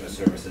providing management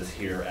services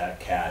here at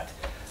CAT.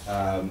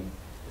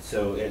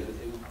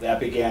 That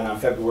began on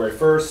February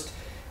 1st,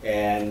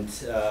 and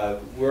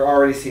we're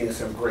already seeing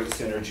some great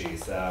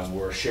synergies.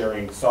 We're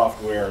sharing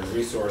software and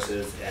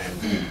resources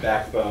and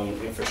backbone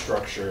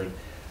infrastructure,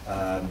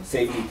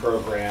 safety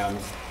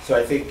programs. So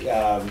I think,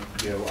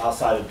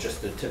 outside of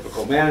just the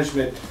typical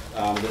management,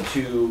 the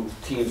two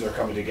teams are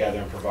coming together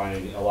and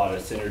providing a lot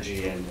of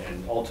synergy, and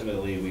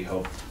ultimately we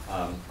hope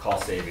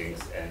cost savings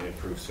and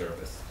improved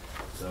service.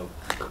 So,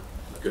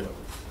 good.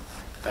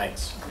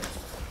 Thanks.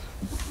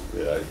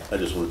 Yeah, I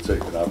just want to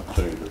take an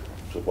opportunity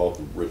to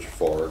welcome Rich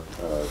Farr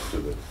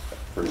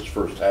for his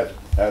first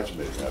HATS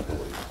meeting, I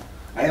believe.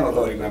 I am a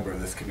voting member of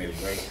this committee,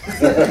 right?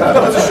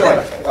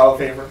 All in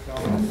favor?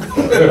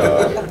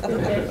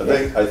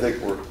 I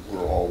think we're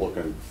all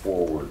looking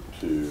forward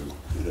to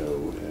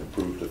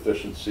improved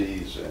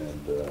efficiencies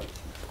and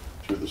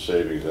through the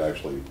savings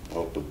actually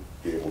hope to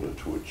be able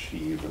to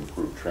achieve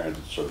improved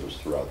transit service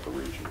throughout the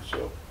region.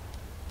 So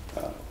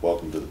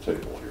welcome to the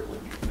table here,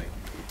 Rich. Thank you.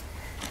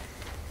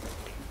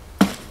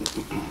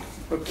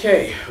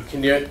 Okay, we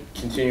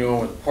continue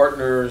on with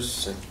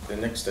partners. The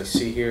next I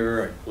see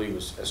here, I believe,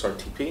 is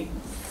SRTP.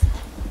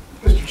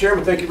 Mr.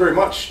 Chairman, thank you very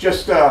much.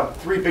 Just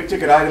 3 big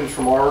ticket items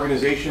from our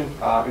organization.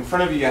 In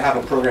front of you, I have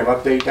a program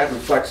update that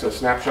reflects a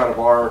snapshot of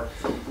our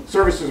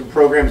services and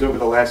programs over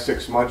the last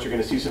 6 months. You're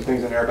going to see some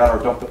things in there about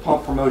our dump to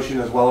pump promotion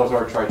as well as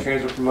our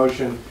tri-transit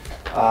promotion.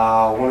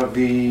 One of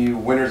the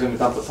winners in the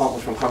dump to pump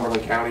was from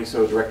Cumberland County,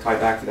 so a direct tie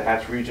back to the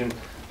HATS region.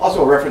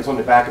 Also a reference on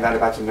the back of that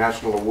about some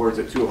national awards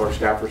that 2 of our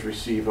staffers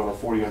received on a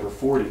 40 under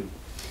 40.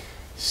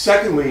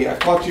 Secondly, I've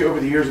talked to you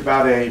over the years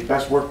about a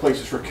Best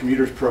Workplaces for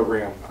Commuters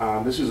program.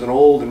 This is an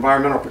old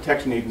Environmental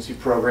Protection Agency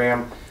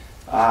program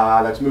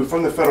that's moved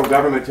from the federal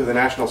government to the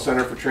National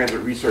Center for Transit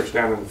Research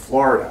down in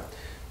Florida.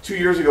 2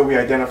 years ago, we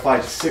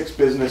identified 6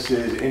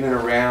 businesses in and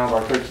around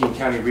our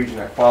 13-county region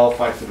that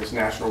qualified for this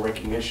national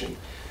recognition.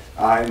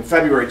 In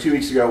February, 2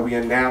 weeks ago, we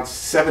announced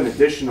 7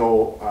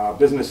 additional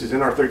businesses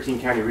in our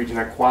 13-county region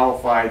that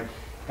qualified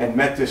and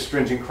met this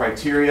stringent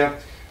criteria.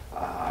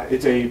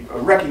 It's a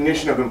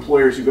recognition of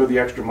employers who go the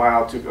extra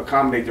mile to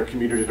accommodate their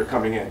commuters that are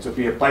coming in. So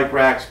be it bike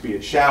racks, be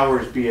it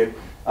showers, be it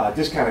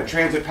discounted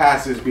transit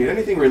passes, be it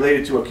anything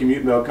related to a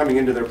commute mode coming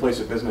into their place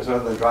of business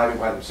other than driving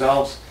by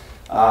themselves,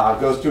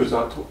 goes towards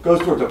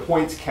a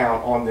points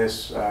count on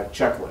this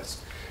checklist.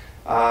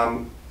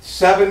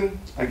 7,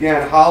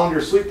 again, Hollander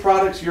Sleep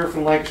Products, Europe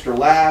and Lancaster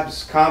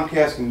Labs,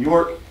 Comcast in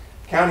York,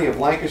 County of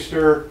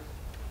Lancaster,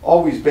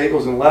 Always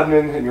Bagels in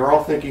Lebanon, and you're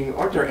all thinking,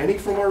 aren't there any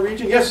from our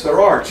region? Yes,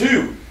 there are,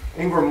 2.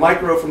 Ingram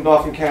Micro from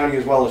Dauphin County,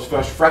 as well as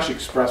Fresh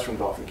Express from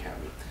Dauphin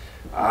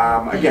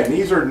County. Again,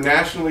 these are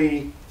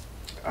nationally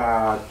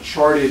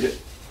charted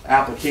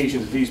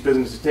applications that these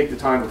businesses take the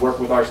time to work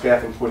with our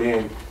staff and put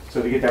in,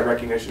 so to get that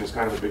recognition is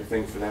kind of a big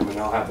thing for them, and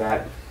they'll have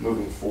that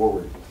moving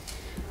forward.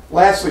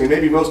 Lastly, and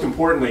maybe most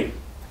importantly,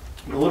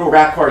 the little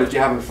wrap card that you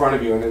have in front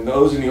of you, and then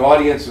those in the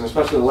audience, and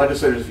especially the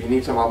legislators, if you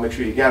need some, I'll make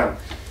sure you get them.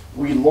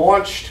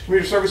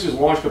 Community Services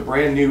launched a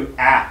brand new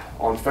app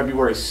on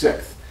February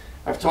 6th.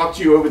 I've talked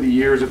to you over the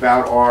years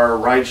about our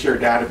rideshare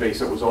database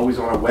that was always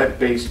on a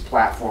web-based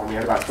platform. We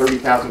had about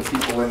 30,000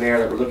 people in there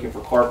that were looking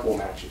for carpool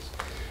matches.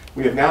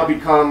 We have now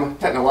become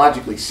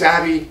technologically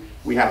savvy.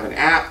 We have an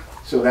app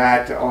so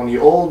that on the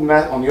old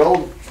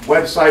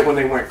website, when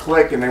they went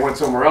click and they went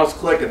somewhere else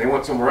click and they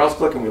went somewhere else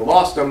click and we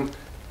lost them,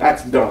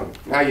 that's done.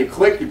 Now you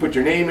click, you put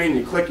your name in,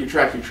 you click, you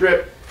track your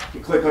trip, you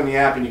click on the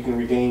app and you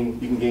can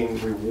gain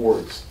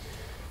rewards.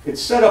 It's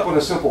set up on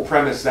a simple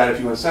premise that if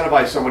you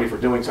incentivize somebody for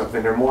doing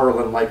something, they're more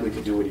than likely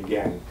to do it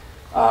again.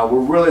 We're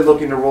really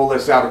looking to roll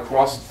this out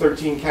across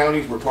 13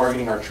 counties. We're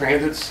targeting our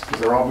transits because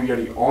they're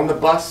already on the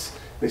bus.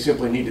 They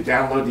simply need to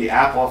download the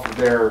app off of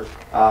their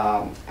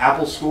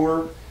Apple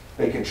Store.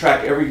 They can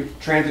track every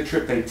transit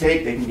trip they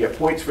take. They can get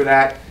points for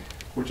that.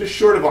 We're just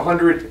short of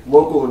 100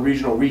 local and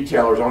regional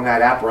retailers on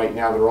that app right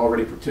now that are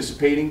already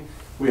participating.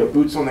 We have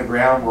boots on the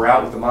ground. We're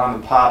out with the mom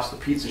and pops, the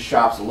pizza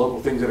shops, the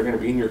local things that are going to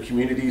be in your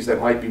communities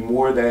that might be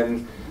more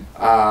than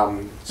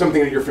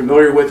something that you're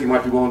familiar with. You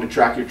might be willing to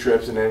track your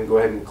trips and then go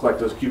ahead and collect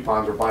those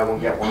coupons or buy one,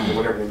 get one, or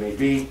whatever they may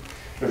be.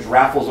 There's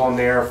raffles on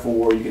there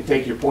for, you can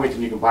take your points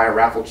and you can buy a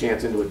raffle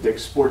chance into a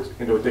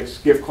Dick's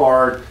gift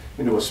card,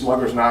 into a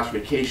Smuggler's Notch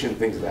vacation,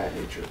 things of that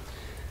nature.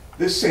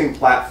 This same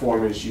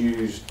platform is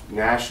used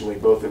nationally,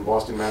 both in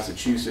Boston,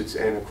 Massachusetts,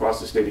 and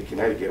across the state of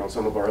Connecticut on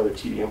some of our other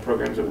TDM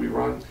programs that we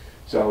run.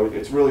 So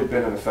it's really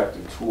been an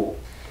effective tool.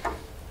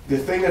 The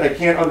thing that I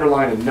can't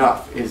underline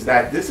enough is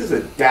that this is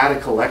a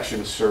data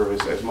collection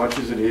service as much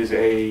as it is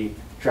a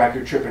track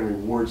your trip and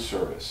reward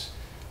service.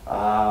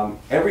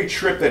 Every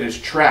trip that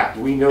is tracked,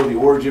 we know the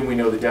origin, we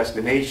know the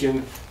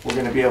destination. We're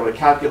going to be able to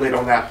calculate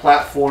on that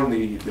platform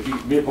the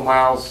vehicle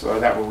miles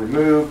that were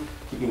removed.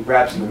 We can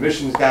grab some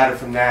emissions data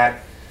from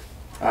that.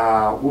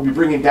 We'll be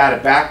bringing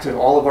data back to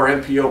all of our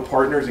MPO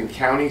partners in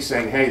counties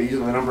saying, hey, these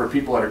are the number of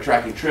people that are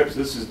tracking trips.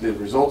 This is the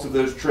results of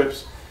those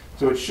trips.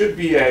 So it should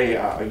be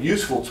a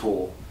useful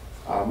tool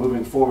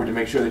moving forward to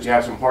make sure that you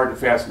have some hard and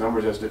fast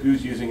numbers as to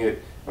who's using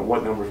it and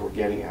what numbers we're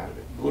getting out of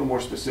it. A little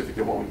more specific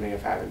than what we may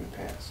have had in the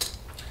past.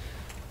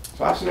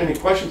 So absent any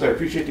questions, I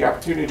appreciate the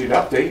opportunity to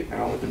update, and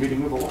I'll let the meeting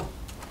move along.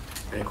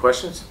 Any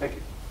questions? Thank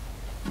you.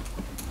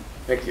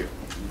 Thank you.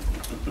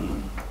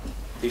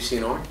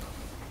 DCNR?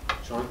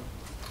 Sean?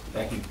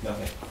 Thank you,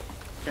 nothing.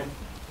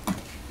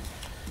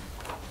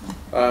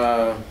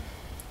 Okay.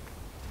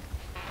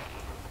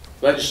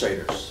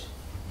 Legislators.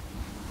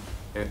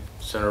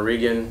 Senator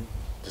Regan,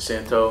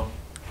 DeSanto,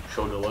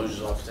 Schroeder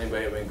Loge's office.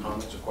 Anybody have any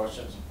comments or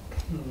questions?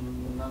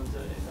 None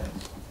today,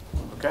 thanks.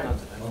 Okay. None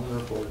today. On the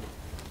report.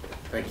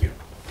 Thank you.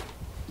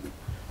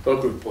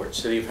 Local report,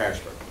 City of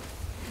Harrisburg.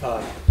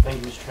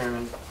 Thank you, Mr.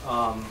 Chairman.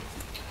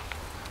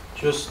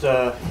 Just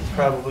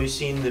probably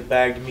seen the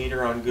bagged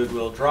meter on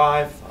Goodwill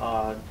Drive.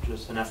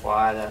 Just an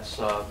FYI,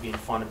 that's being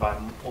funded by a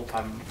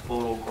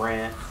multimodal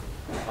grant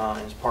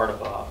as part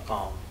of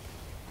a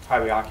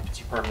highway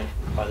occupancy permit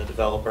by the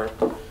developer.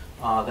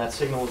 That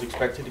signal is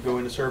expected to go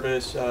into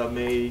service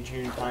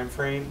May-June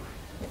timeframe.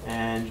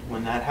 And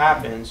when that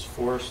happens,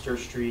 Forester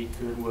Street,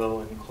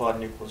 Goodwill, and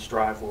Claude Nicholas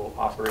Drive will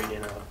operate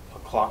in a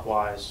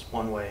clockwise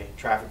one-way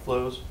traffic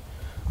flows.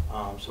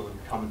 So when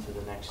you're coming to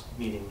the next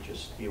meeting,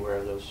 just be aware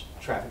of those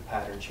traffic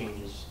pattern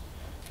changes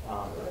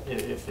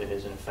if it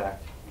is in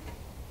effect.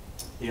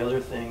 The other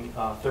thing,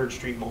 3rd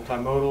Street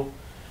multimodal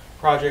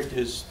project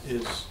was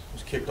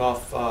kicked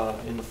off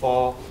in the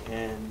fall,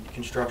 and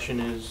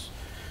construction is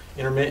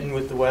intermittent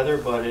with the weather,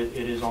 but it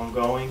is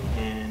ongoing,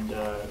 and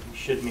we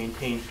should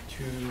maintain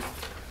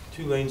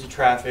two lanes of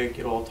traffic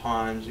at all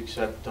times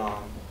except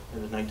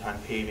in the nighttime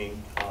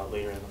paving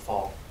later in the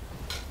fall.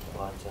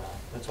 But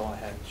that's all I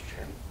had, Mr.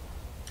 Chairman.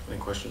 Any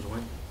questions,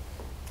 Wayne?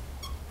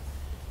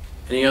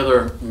 Any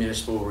other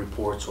municipal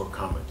reports or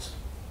comments?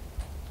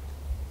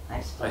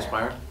 Vice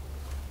Mayor?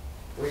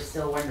 We're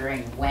still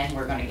wondering when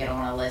we're going to get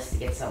on a list to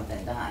get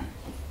something done.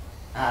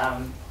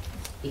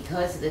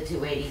 because of the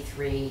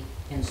 283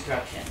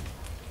 construction,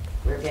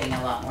 we're getting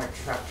a lot more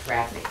truck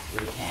traffic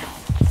through town,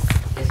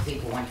 because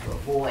people want to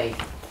avoid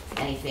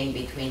anything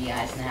between the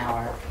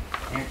Eisenhower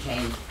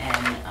interchange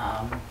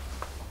and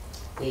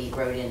the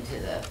road into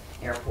the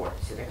airport,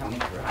 so they're coming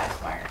through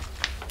Harrisburg,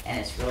 and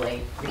it's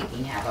really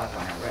wreaking havoc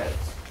on our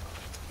roads.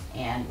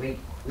 And we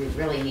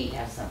really need to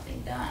have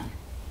something done.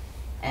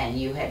 And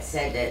you had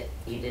said that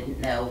you didn't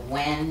know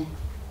when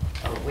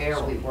or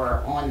where we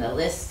were on the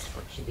list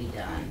to be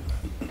done,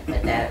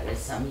 but that it was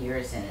some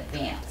years in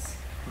advance.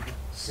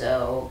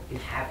 So you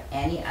have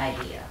any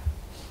idea?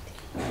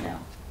 No.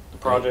 The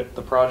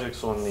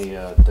project's on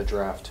the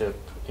draft tip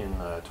in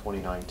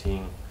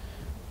 2019,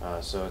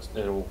 so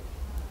it'll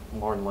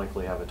more than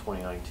likely have a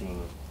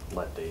 2019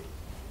 let date.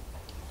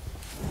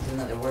 In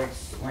other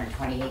words, we're in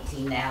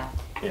 2018 now.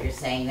 Yeah. You're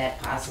saying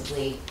that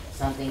possibly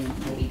something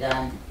will be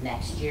done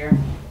next year?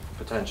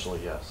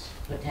 Potentially, yes.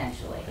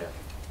 Potentially. Yeah.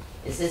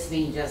 Does this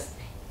mean just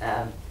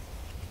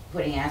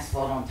putting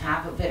asphalt on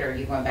top of it, or are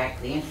you going back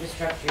to the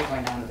infrastructure, you're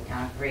going down to the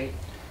concrete?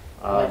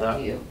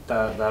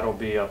 That'll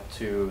be up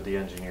to the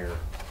engineers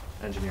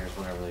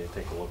whenever they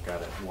take a look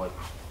at it, what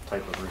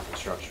type of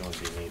reconstruction would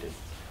be needed,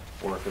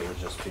 or if it would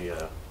just be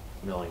a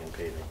milling and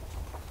paving.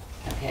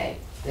 Okay,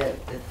 the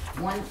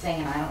one thing,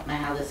 and I don't know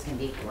how this can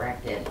be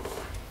corrected,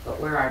 but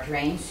where our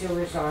drain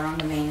sewers are on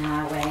the main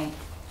highway,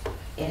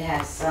 it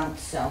has sunk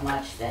so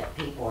much that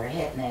people are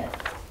hitting it.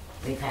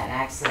 We've had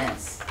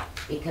accidents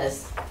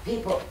because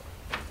people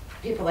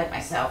like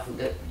myself who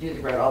do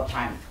the road all the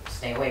time,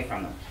 stay away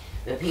from them.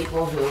 The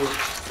people who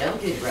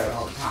don't do the road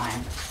all the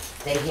time,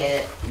 they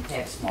hit it, and if they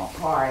have a small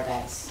car,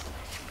 that's,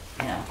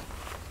 you know,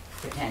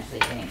 potentially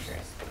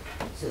dangerous.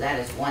 So that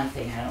is one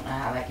thing. I don't know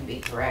how that can be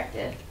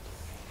corrected,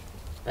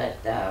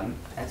 but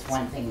that's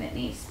one thing that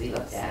needs to be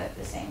looked at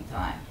the same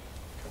time.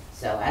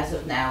 So as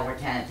of now, we're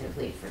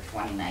tentatively for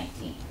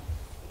 2019.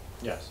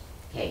 Yes.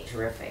 Okay,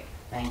 terrific.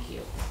 Thank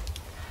you.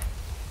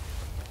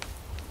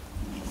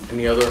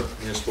 Any other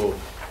municipal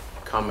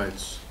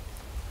comments?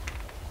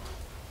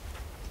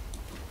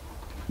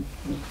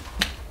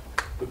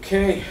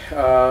 Okay,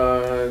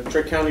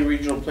 Drake County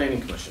Regional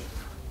Planning Commission.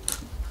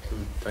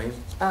 Diane?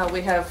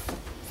 We have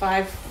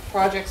 5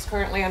 projects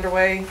currently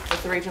underway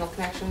with the Regional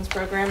Connections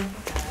Program,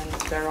 and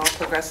they're all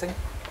progressing.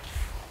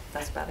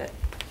 That's about it.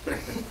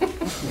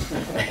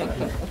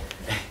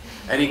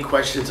 Any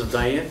questions of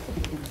Diane?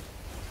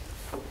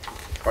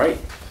 All right.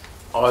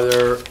 Are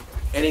there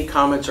any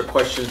comments or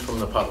questions from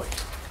the public?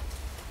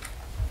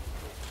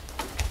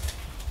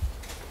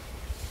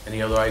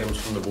 Any other items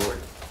from the board?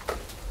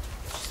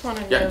 Just want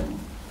to Yeah. know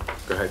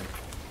Go ahead.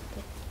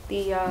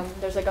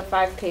 there's like a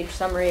 5-page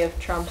summary of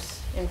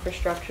Trump's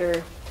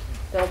infrastructure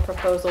bill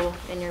proposal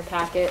in your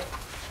packet,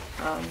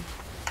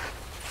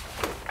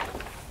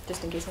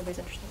 just in case anybody's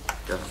interested.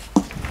 Yeah.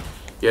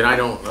 Yeah, and I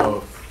don't know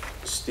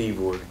if Steve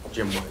or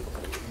Jim,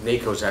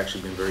 NACO's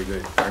actually been very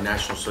good. Our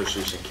National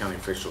Association of County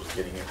Officials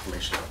getting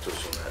information out to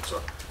us on that, so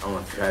I don't know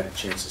if you had a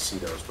chance to see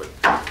those, but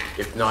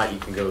if not, you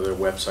can go to their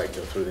website,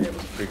 go through, they have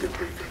a pretty good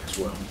briefing as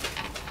well.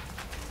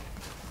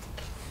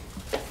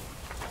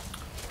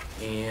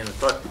 And I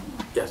thought,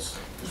 yes.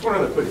 Just one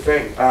other quick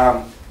thing.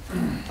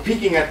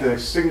 Peeking at the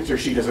signature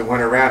sheet as it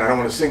went around, I don't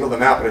want to single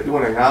them out, but I do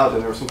want to acknowledge that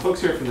there were some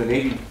folks here from the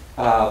Navy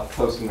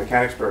post in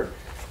Mechanicsburg.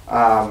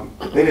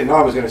 They didn't know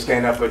I was going to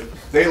stand up, but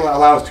they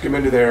allow us to come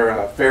into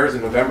their fairs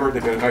in November.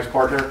 They've been a nice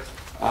partner.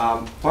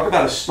 Talk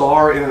about a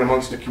star in and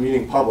amongst the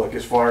commuting public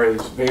as far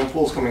as van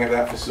pools coming out of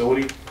that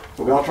facility.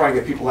 So we all try and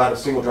get people out of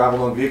single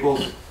drive-alone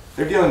vehicles.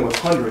 They're dealing with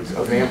hundreds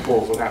of van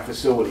pools on that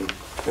facility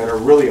that are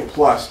really a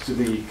plus to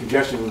the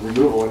congestion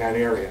removal in that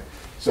area.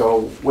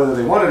 So whether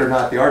they want it or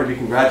not, they are to be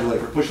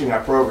congratulated for pushing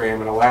that program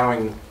and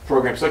allowing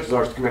programs such as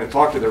ours to come in and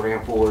talk to their van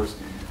poolers.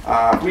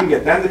 If we can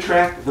get them to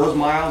track those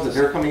miles that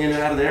they're coming in and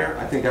out of there,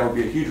 I think that would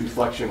be a huge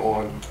reflection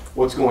on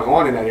what's going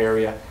on in that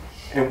area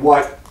and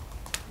what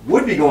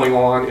would be going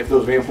on if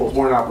those van pools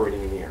weren't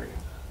operating in the area.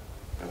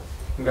 So,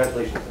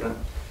 congratulations to them.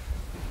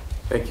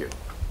 Thank you.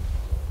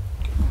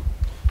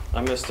 I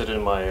missed it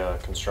in my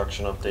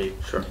construction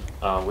update. Sure.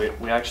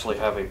 We actually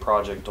have a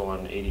project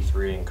on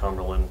 83 in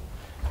Cumberland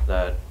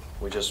that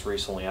we just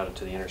recently added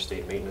to the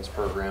interstate maintenance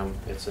program.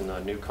 It's in the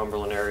New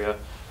Cumberland area.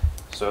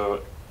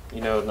 So,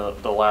 you know,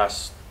 the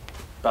last,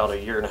 about a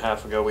year and a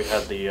half ago, we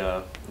had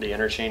the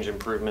interchange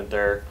improvement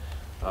there.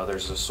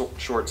 There's a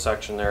short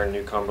section there in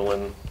New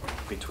Cumberland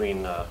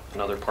between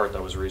another part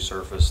that was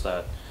resurfaced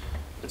that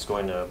it's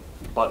going to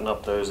button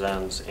up those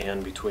ends,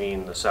 and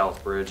between the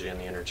South Bridge and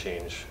the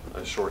interchange,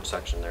 a short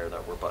section there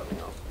that we're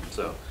buttoning up.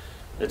 So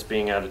it's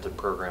being added to the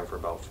program for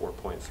about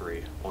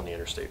 4.3 on the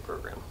interstate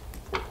program,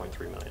 4.3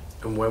 million.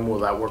 And when will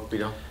that work be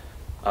done?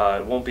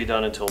 It won't be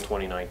done until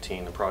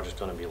 2019. The project's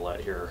going to be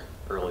let here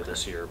early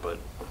this year, but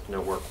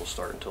no work will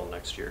start until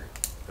next year.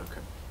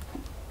 Okay.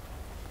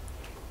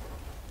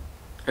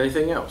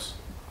 Anything else?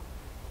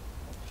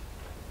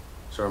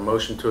 Is there a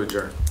motion to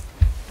adjourn?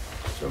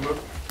 So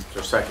moved. Is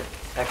there a second?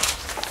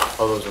 Second.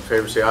 All those in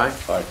favor say aye.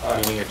 Aye.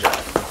 Meeting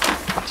adjourned.